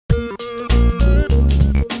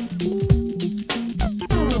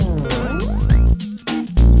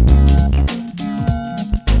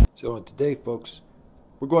Today, folks,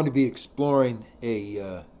 we're going to be exploring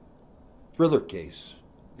a thriller case,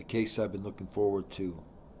 a case I've been looking forward to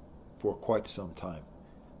for quite some time,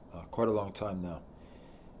 quite a long time now.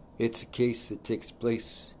 It's a case that takes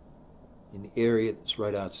place in the area that's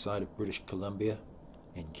right outside of British Columbia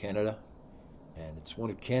in Canada, and it's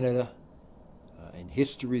one of Canada and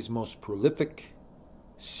history's most prolific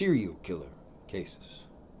serial killer cases.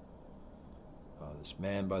 This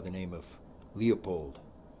man by the name of Leopold.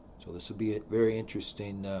 So this will be a very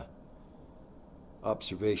interesting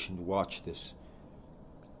observation to watch this.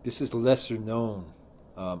 This is lesser known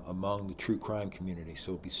among the true crime community,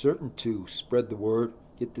 so be certain to spread the word,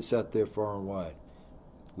 get this out there far and wide.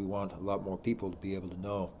 We want a lot more people to be able to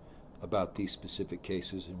know about these specific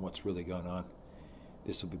cases and what's really gone on.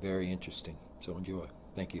 This will be very interesting, so enjoy.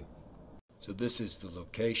 Thank you. So this is the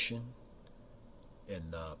location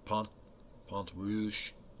in Pont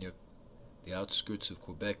Rouge, near the outskirts of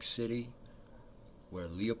Quebec City, where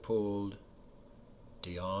Leopold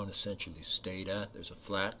Dion essentially stayed at. There's a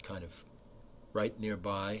flat kind of right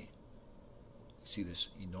nearby. You see this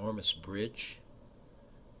enormous bridge,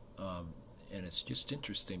 and it's just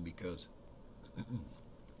interesting because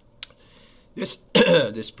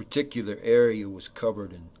this particular area was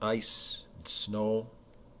covered in ice and snow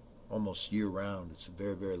almost year-round. It's a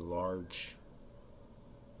very, very large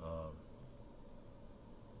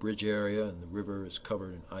bridge area, and the river is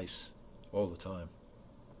covered in ice all the time.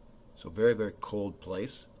 So very, very cold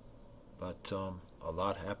place, but a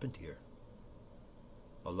lot happened here.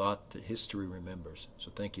 A lot that history remembers. So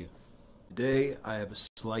thank you. Today I have a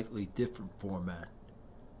slightly different format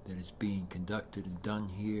that is being conducted and done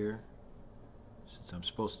here. Since I'm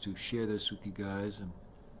supposed to share this with you guys, I'm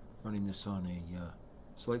running this on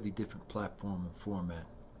a slightly different platform and format.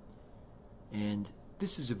 And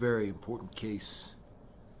this is a very important case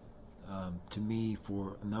to me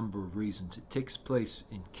for a number of reasons. It takes place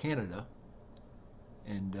in Canada,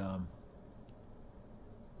 and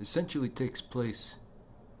essentially takes place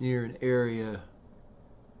near an area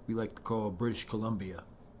we like to call British Columbia.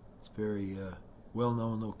 It's a very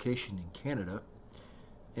well-known location in Canada,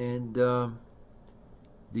 and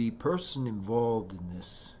the person involved in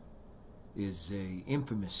this is a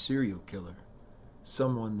infamous serial killer,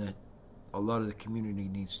 someone that a lot of the community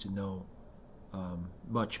needs to know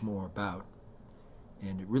much more about,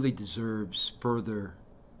 and it really deserves further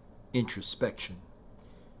introspection.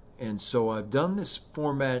 And so I've done this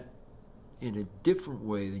format in a different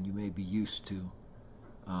way than you may be used to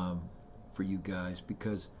for you guys,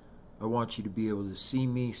 because I want you to be able to see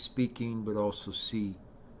me speaking, but also see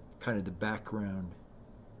kind of the background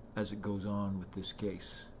as it goes on with this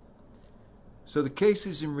case. So the case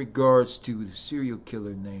is in regards to the serial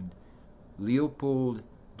killer named Leopold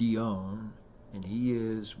Dion, and he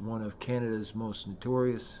is one of Canada's most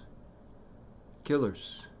notorious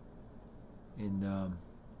killers in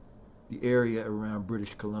the area around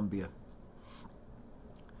British Columbia.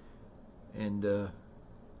 And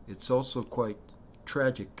it's also quite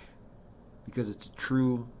tragic because it's a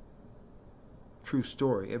true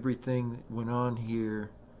story. Everything that went on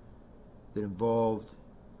here that involved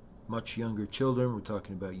much younger children, we're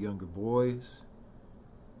talking about younger boys,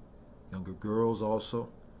 younger girls also,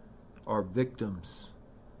 are victims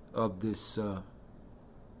of this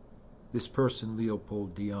person,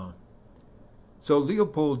 Leopold Dion. So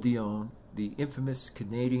Leopold Dion, the infamous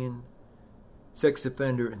Canadian sex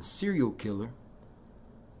offender and serial killer,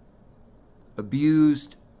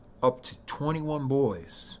 abused up to 21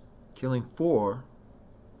 boys, killing 4,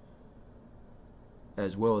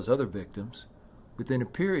 as well as other victims, within a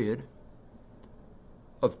period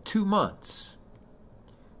of 2 months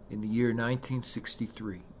in the year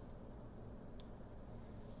 1963.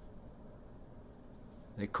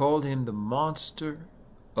 They called him the Monster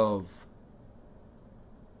of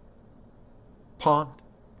Pont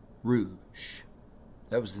Rouge.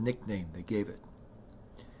 That was the nickname they gave it.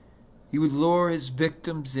 He would lure his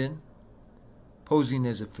victims in, posing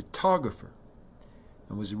as a photographer,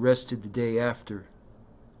 and was arrested the day after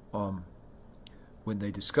when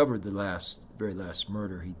they discovered the very last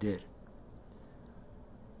murder he did.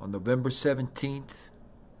 On November 17th,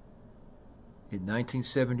 in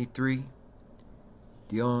 1973,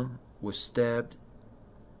 Dion was stabbed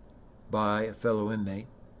by a fellow inmate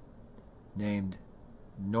named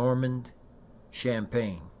Normand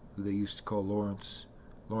Champagne, who they used to call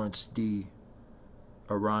Lawrence D.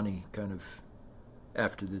 Arani, kind of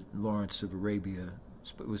after the Lawrence of Arabia.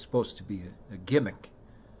 It was supposed to be a gimmick.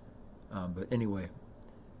 But anyway,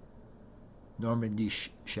 Normand D.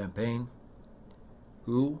 Champagne,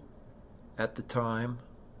 who at the time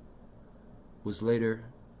was later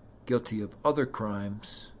guilty of other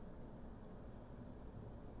crimes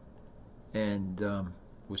and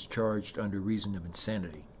was charged under reason of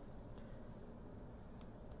insanity.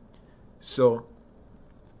 So,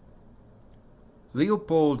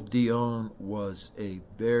 Leopold Dion was a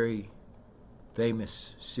very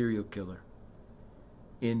famous serial killer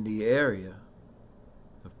in the area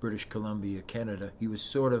of British Columbia, Canada. He was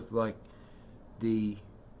sort of like the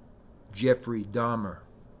Jeffrey Dahmer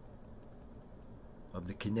of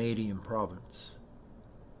the Canadian province.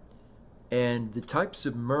 And the types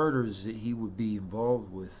of murders that he would be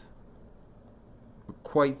involved with were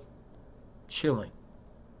quite chilling.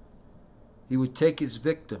 He would take his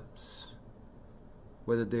victims,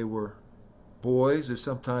 whether they were boys or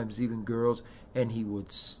sometimes even girls, and he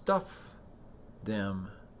would stuff them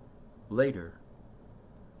later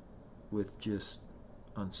with just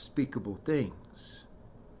unspeakable things.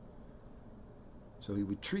 So he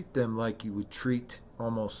would treat them like he would treat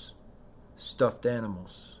almost stuffed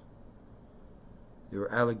animals. There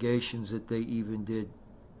were allegations that they even did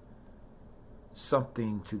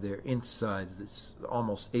something to their insides that's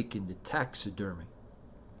almost akin to taxidermy.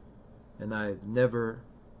 And I've never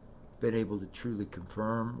been able to truly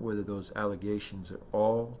confirm whether those allegations are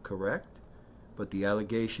all correct, but the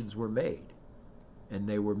allegations were made. And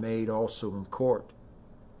they were made also in court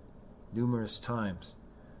numerous times.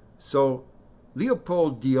 So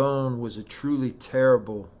Leopold Dion was a truly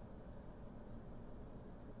terrible,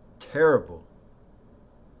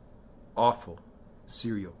 awful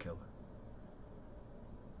serial killer.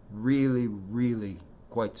 Really, really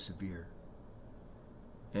quite severe.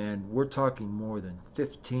 And we're talking more than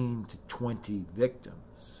 15 to 20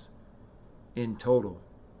 victims in total.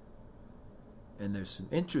 And there's some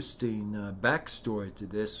interesting backstory to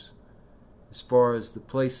this as far as the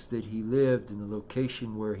place that he lived and the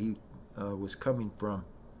location where he was coming from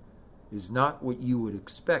is not what you would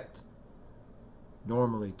expect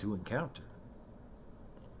normally to encounter.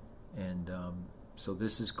 And so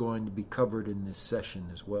this is going to be covered in this session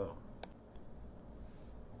as well.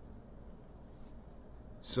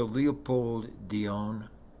 So Leopold Dion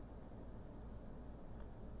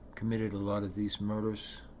committed a lot of these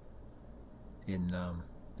murders in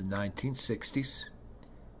the 1960s.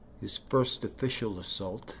 His first official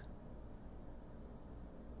assault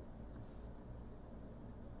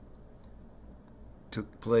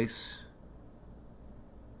took place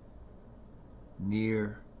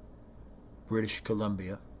near British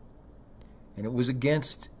Columbia, and it was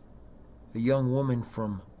against a young woman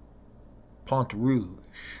from Pont Rouge,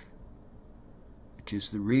 which is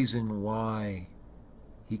the reason why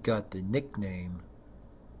he got the nickname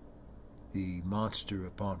the Monster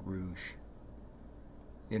of Pont Rouge.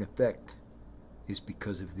 In effect, is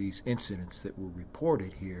because of these incidents that were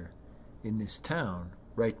reported here in this town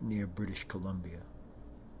right near British Columbia.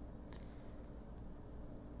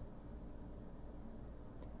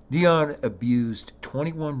 Dion abused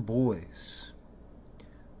 21 boys,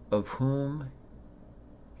 of whom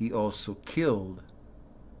he also killed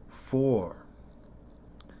 4.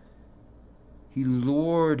 He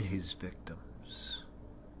lured his victims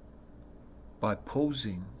by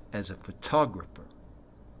posing as a photographer.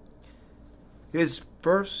 His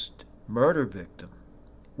first murder victim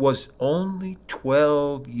was only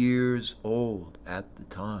 12 years old at the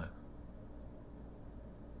time.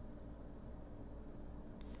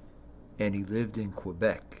 And he lived in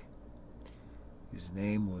Quebec. His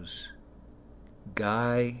name was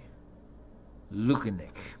Guy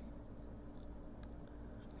Lukanik.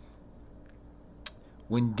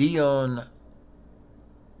 When Dion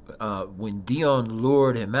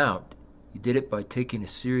lured him out, he did it by taking a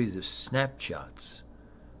series of snapshots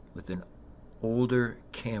with an older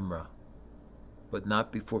camera, but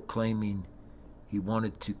not before claiming he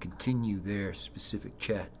wanted to continue their specific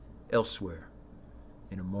chat elsewhere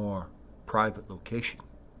in a more private location.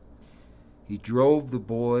 He drove the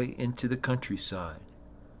boy into the countryside,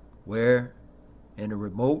 where, in a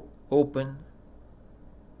remote, open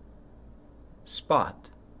spot,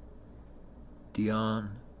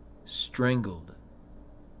 Dion strangled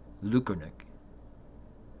Lukanik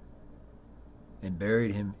and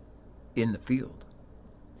buried him in the field.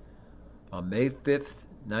 On May 5th,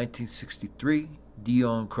 1963,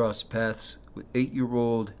 Dion crossed paths with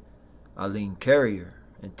 8-year-old Aline Carrier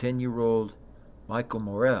and 10-year-old Michael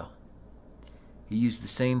Morel. He used the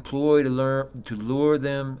same ploy to lure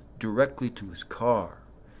them directly to his car,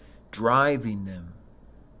 driving them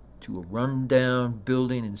to a run-down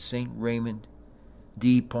building in St. Raymond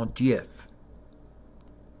de Pontief.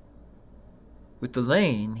 With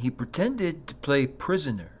Elaine, he pretended to play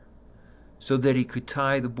prisoner so that he could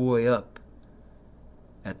tie the boy up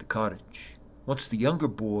at the cottage. Once the younger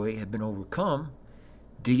boy had been overcome,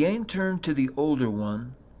 Diane turned to the older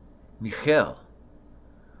one Michel,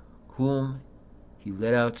 whom he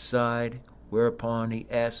led outside, whereupon he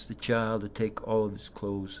asked the child to take all of his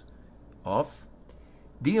clothes off.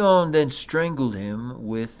 Dion then strangled him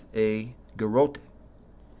with a garrote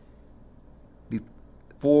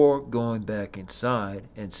before going back inside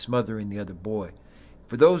and smothering the other boy.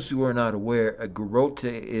 For those who are not aware, a garrote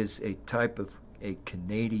is a type of a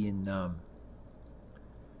Canadian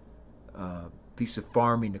piece of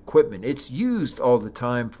farming equipment. It's used all the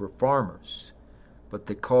time for farmers, but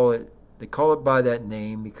they call it by that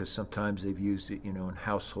name because sometimes they've used it, in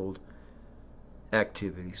household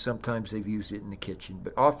activities. Sometimes they've used it in the kitchen,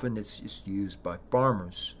 but often it's just used by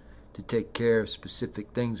farmers to take care of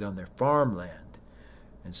specific things on their farmland.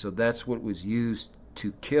 And so that's what was used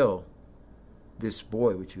to kill this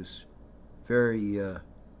boy, which was very,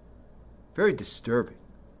 very disturbing.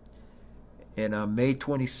 And on May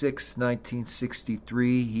 26,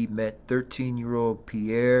 1963, he met 13-year-old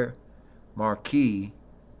Pierre Marquis,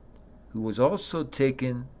 who was also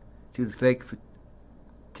taken in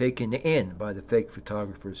by the fake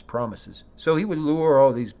photographer's promises. So he would lure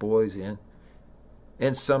all these boys in,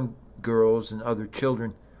 and some girls and other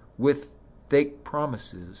children, with fake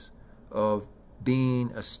promises of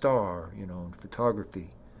being a star, in photography.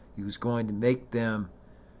 He was going to make them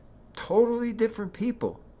totally different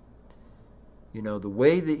people. The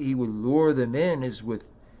way that he would lure them in is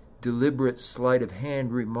with deliberate sleight of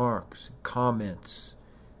hand remarks, comments,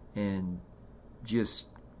 and just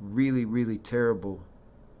really, really terrible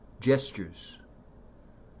gestures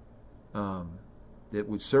that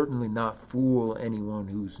would certainly not fool anyone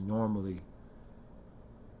who's normally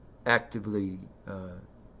actively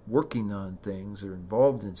working on things or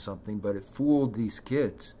involved in something, but it fooled these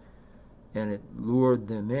kids and it lured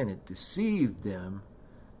them in. It deceived them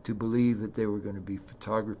to believe that they were going to be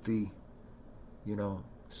photography,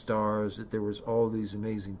 stars, that there was all these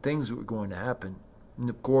amazing things that were going to happen. And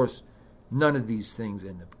of course, none of these things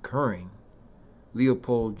end up occurring.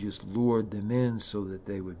 Leopold just lured them in so that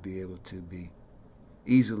they would be able to be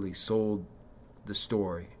easily sold the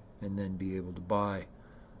story and then be able to buy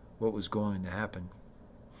what was going to happen.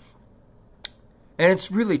 And it's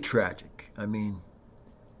really tragic. I mean,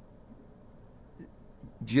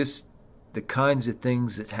 just the kinds of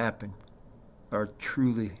things that happen are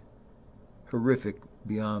truly horrific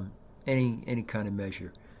beyond any kind of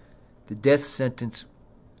measure. The death sentence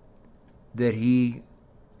that he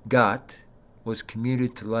got was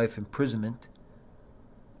commuted to life imprisonment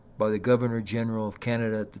by the Governor General of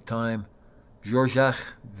Canada at the time, Georges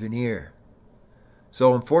Vanier.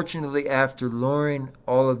 So unfortunately, after luring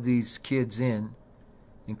all of these kids in,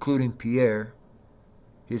 including Pierre,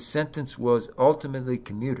 his sentence was ultimately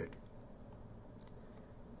commuted.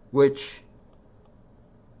 Which,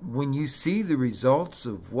 when you see the results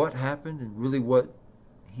of what happened and really what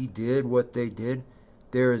he did, what they did,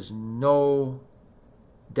 there is no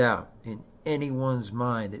doubt in anyone's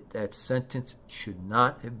mind that that sentence should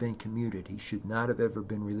not have been commuted. He should not have ever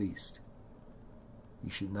been released. He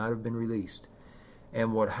should not have been released.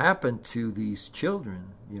 And what happened to these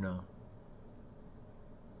children,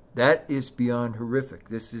 that is beyond horrific.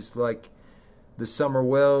 This is like the Summer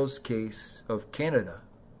Wells case of Canada.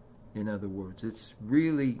 In other words, it's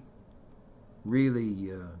really, really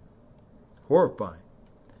horrifying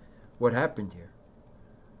what happened here.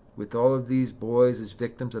 With all of these boys as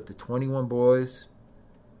victims, up to 21 boys,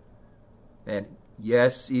 and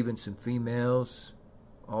yes, even some females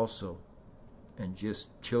also, and just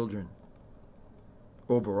children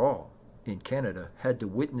overall in Canada had to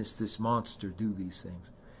witness this monster do these things.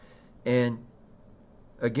 And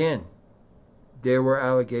again, there were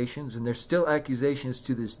allegations, and there's still accusations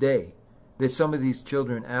to this day, that some of these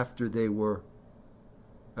children, after they were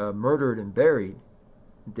murdered and buried,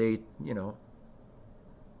 they,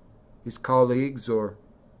 his colleagues or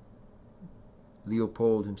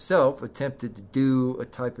Leopold himself attempted to do a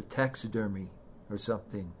type of taxidermy or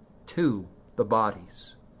something to the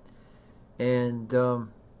bodies. And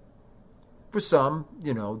for some,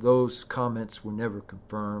 those comments were never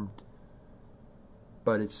confirmed.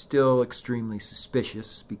 But it's still extremely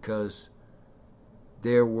suspicious because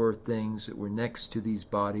there were things that were next to these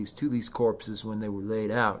bodies, to these corpses when they were laid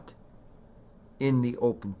out in the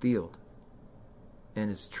open field. And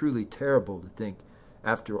it's truly terrible to think,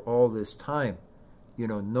 after all this time,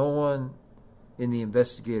 no one in the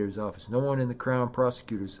investigator's office, no one in the Crown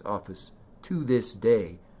Prosecutor's office to this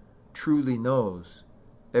day truly knows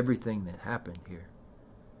everything that happened here.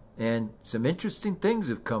 And some interesting things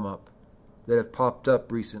have come up that have popped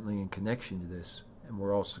up recently in connection to this. And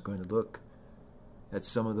we're also going to look at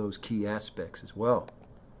some of those key aspects as well.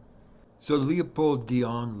 So Leopold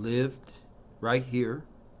Dion lived right here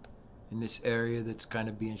in this area that's kind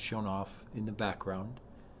of being shown off in the background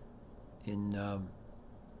in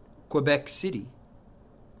Quebec City,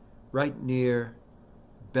 right near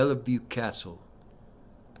Bellevue Castle.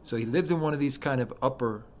 So he lived in one of these kind of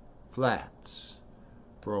upper flats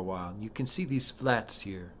for a while. You can see these flats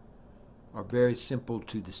here are very simple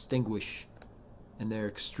to distinguish, and they're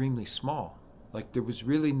extremely small. Like there was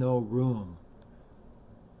really no room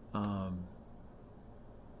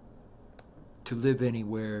to live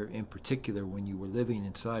anywhere in particular when you were living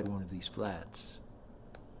inside one of these flats.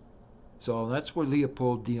 So that's where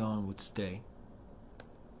Leopold Dion would stay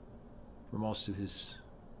for most of his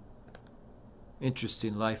interest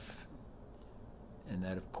in life. And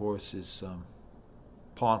that, of course, is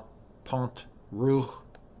Pont Rouge,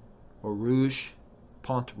 or Rouge.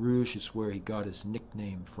 Pont Rouge is where he got his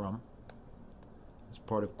nickname from. It's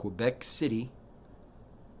part of Quebec City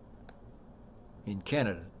in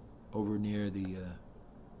Canada, over near the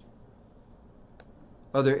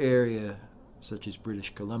other area such as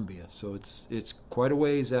British Columbia. So it's quite a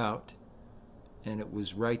ways out, and it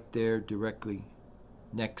was right there directly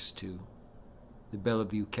next to the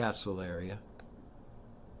Bellevue Castle area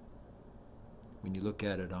when you look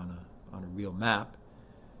at it on a real map.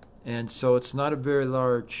 And so it's not a very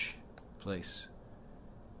large place,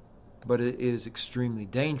 but it is extremely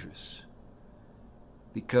dangerous,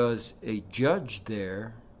 because a judge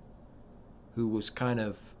there who was kind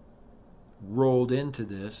of rolled into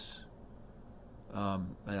this,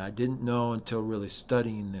 and I didn't know until really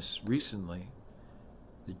studying this recently,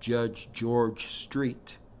 the Judge George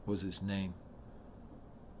Street was his name.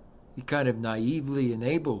 He kind of naively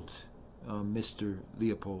enabled Mr.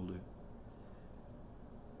 Leopold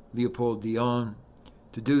Dion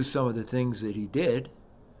to do some of the things that he did,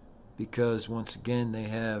 because once again they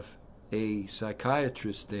have a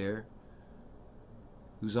psychiatrist there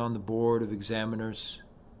who's on the board of examiners.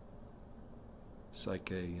 It's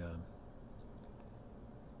like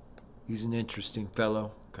he's an interesting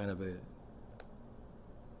fellow, kind of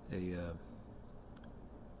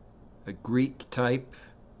a Greek type,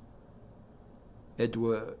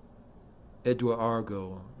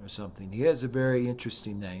 Eduardo or something. He has a very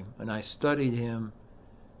interesting name, and I studied him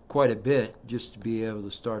quite a bit just to be able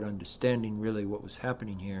to start understanding really what was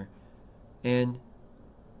happening here. And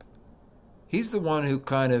he's the one who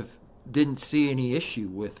kind of didn't see any issue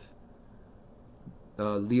with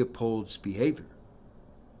Leopold's behavior.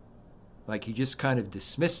 Like he just kind of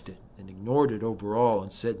dismissed it and ignored it overall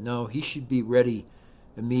and said no, he should be ready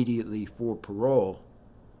immediately for parole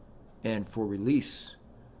and for release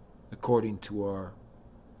according to our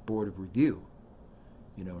board of review.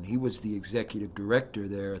 You know, and he was the executive director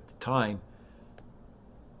there at the time,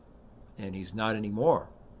 and he's not anymore,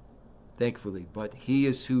 thankfully. But he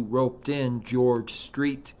is who roped in George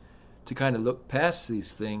Street to kind of look past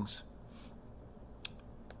these things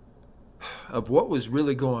of what was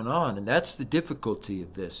really going on. And that's the difficulty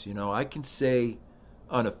of this. You know, I can say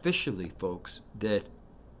unofficially, folks, that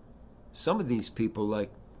some of these people,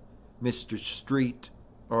 like Mr. Street,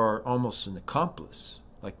 are almost an accomplice.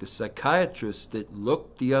 Like the psychiatrist that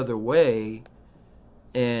looked the other way,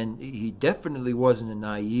 and he definitely wasn't a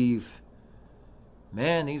naive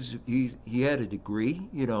man. He had a degree,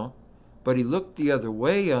 you know, but he looked the other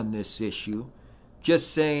way on this issue,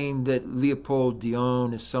 just saying that Leopold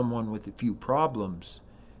Dion is someone with a few problems,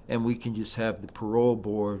 and we can just have the parole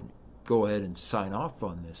board go ahead and sign off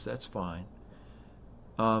on this. That's fine.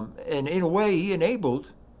 And in a way, he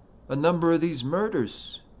enabled a number of these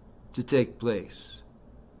murders to take place.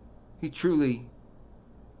 He truly,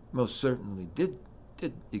 most certainly did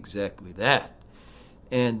exactly that.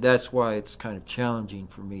 And that's why it's kind of challenging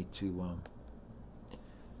for me to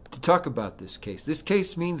talk about this case. This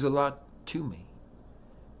case means a lot to me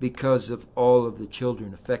because of all of the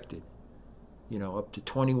children affected. You know, up to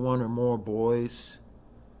 21 or more boys,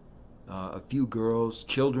 a few girls,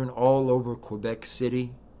 children all over Quebec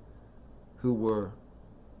City who were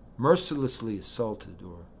mercilessly assaulted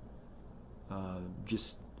or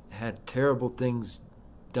just had terrible things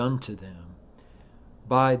done to them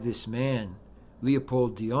by this man,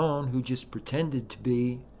 Leopold Dion, who just pretended to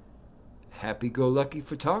be a happy-go-lucky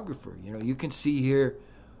photographer. You know, you can see here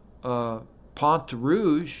Pont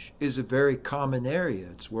Rouge is a very common area.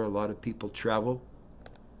 It's where a lot of people travel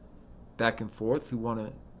back and forth who want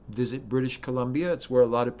to visit British Columbia. It's where a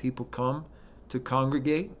lot of people come to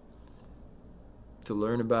congregate, to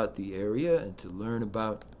learn about the area and to learn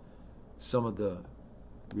about some of the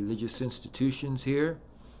religious institutions here.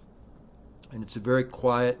 And it's a very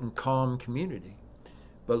quiet and calm community.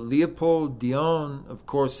 But Leopold Dion, of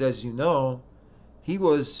course, as you know, he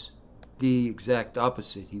was the exact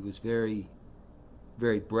opposite. He was very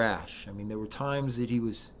very brash. I mean, there were times that he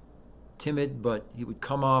was timid, but he would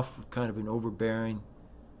come off with kind of an overbearing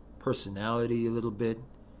personality a little bit,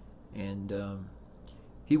 and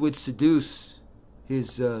he would seduce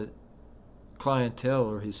his clientele,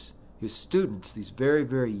 or his students, these very,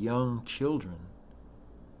 very young children,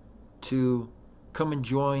 to come and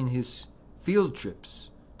join his field trips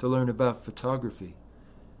to learn about photography.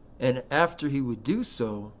 And after he would do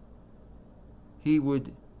so, he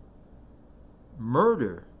would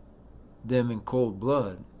murder them in cold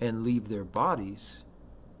blood and leave their bodies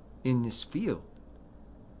in this field,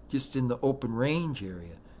 just in the open range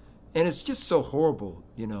area. And it's just so horrible,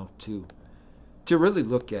 you know, to really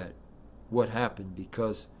look at what happened,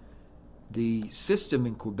 because the system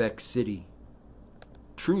in Quebec City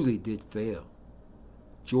truly did fail.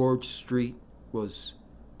 George Street was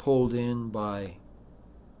pulled in by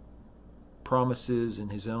promises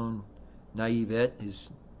and his own naivete, his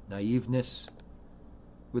naiveness,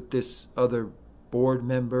 with this other board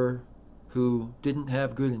member who didn't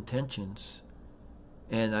have good intentions,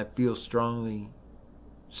 and I feel strongly,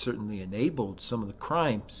 certainly enabled some of the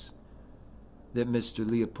crimes that Mr.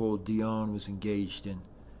 Leopold Dion was engaged in.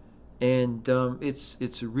 And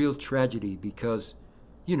it's a real tragedy, because,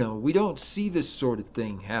 you know, we don't see this sort of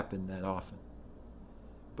thing happen that often.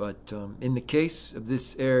 But in the case of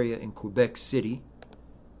this area in Quebec City,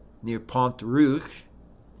 near Pont Rouge,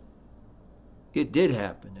 it did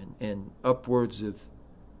happen, and upwards of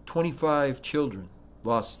 25 children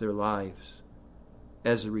lost their lives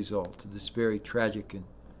as a result of this very tragic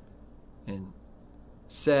and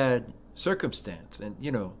sad circumstance. And,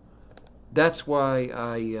 you know, that's why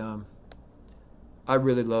I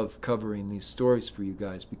really love covering these stories for you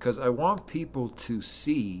guys, because I want people to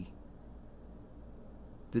see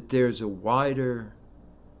that there's a wider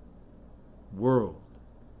world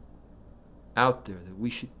out there that we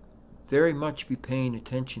should very much be paying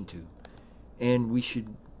attention to, and we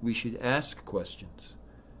should ask questions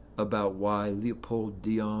about why Leopold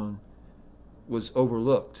Dion was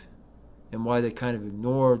overlooked, and why they kind of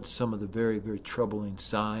ignored some of the very, very troubling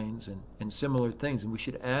signs and similar things. And we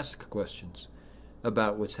should ask questions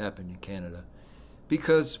about what's happened in Canada,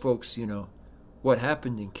 because, folks, you know, what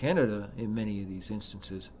happened in Canada in many of these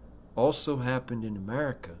instances also happened in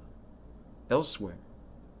America, elsewhere,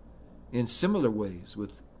 in similar ways,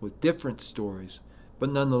 with different stories,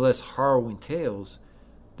 but nonetheless harrowing tales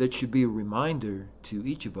that should be a reminder to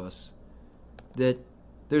each of us that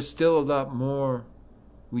there's still a lot more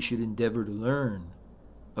we should endeavor to learn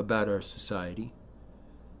about our society,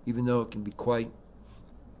 even though it can be quite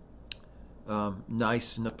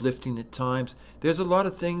nice and uplifting at times. There's a lot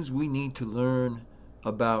of things we need to learn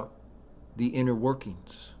about the inner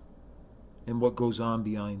workings and what goes on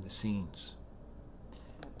behind the scenes.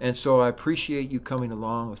 And so I appreciate you coming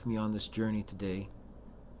along with me on this journey today.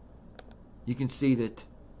 You can see that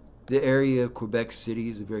the area of Quebec City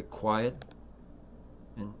is a very quiet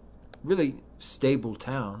and really stable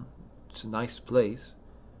town. It's a nice place,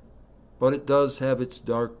 but it does have its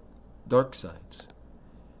dark sides.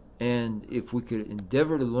 And if we could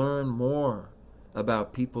endeavor to learn more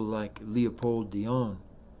about people like Leopold Dion,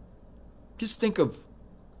 just think of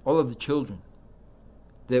all of the children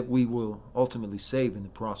that we will ultimately save in the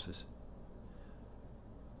process.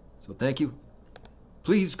 So thank you.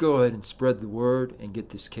 Please go ahead and spread the word and get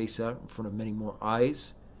this case out in front of many more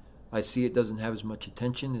eyes. I see it doesn't have as much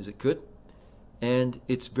attention as it could. And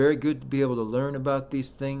it's very good to be able to learn about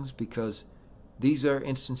these things, because these are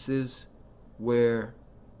instances where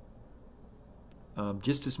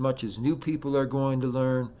just as much as new people are going to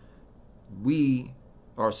learn, we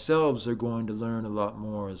ourselves are going to learn a lot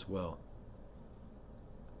more as well.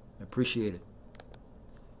 I appreciate it.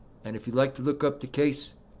 And if you'd like to look up the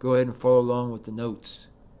case, go ahead and follow along with the notes.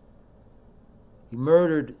 He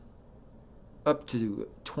murdered up to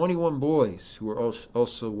 21 boys who were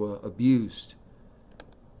also abused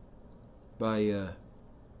by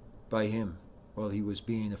him while he was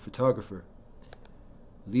being a photographer.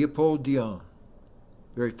 Leopold Dion,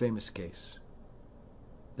 very famous case.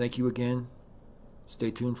 Thank you again.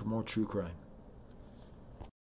 Stay tuned for more true crime.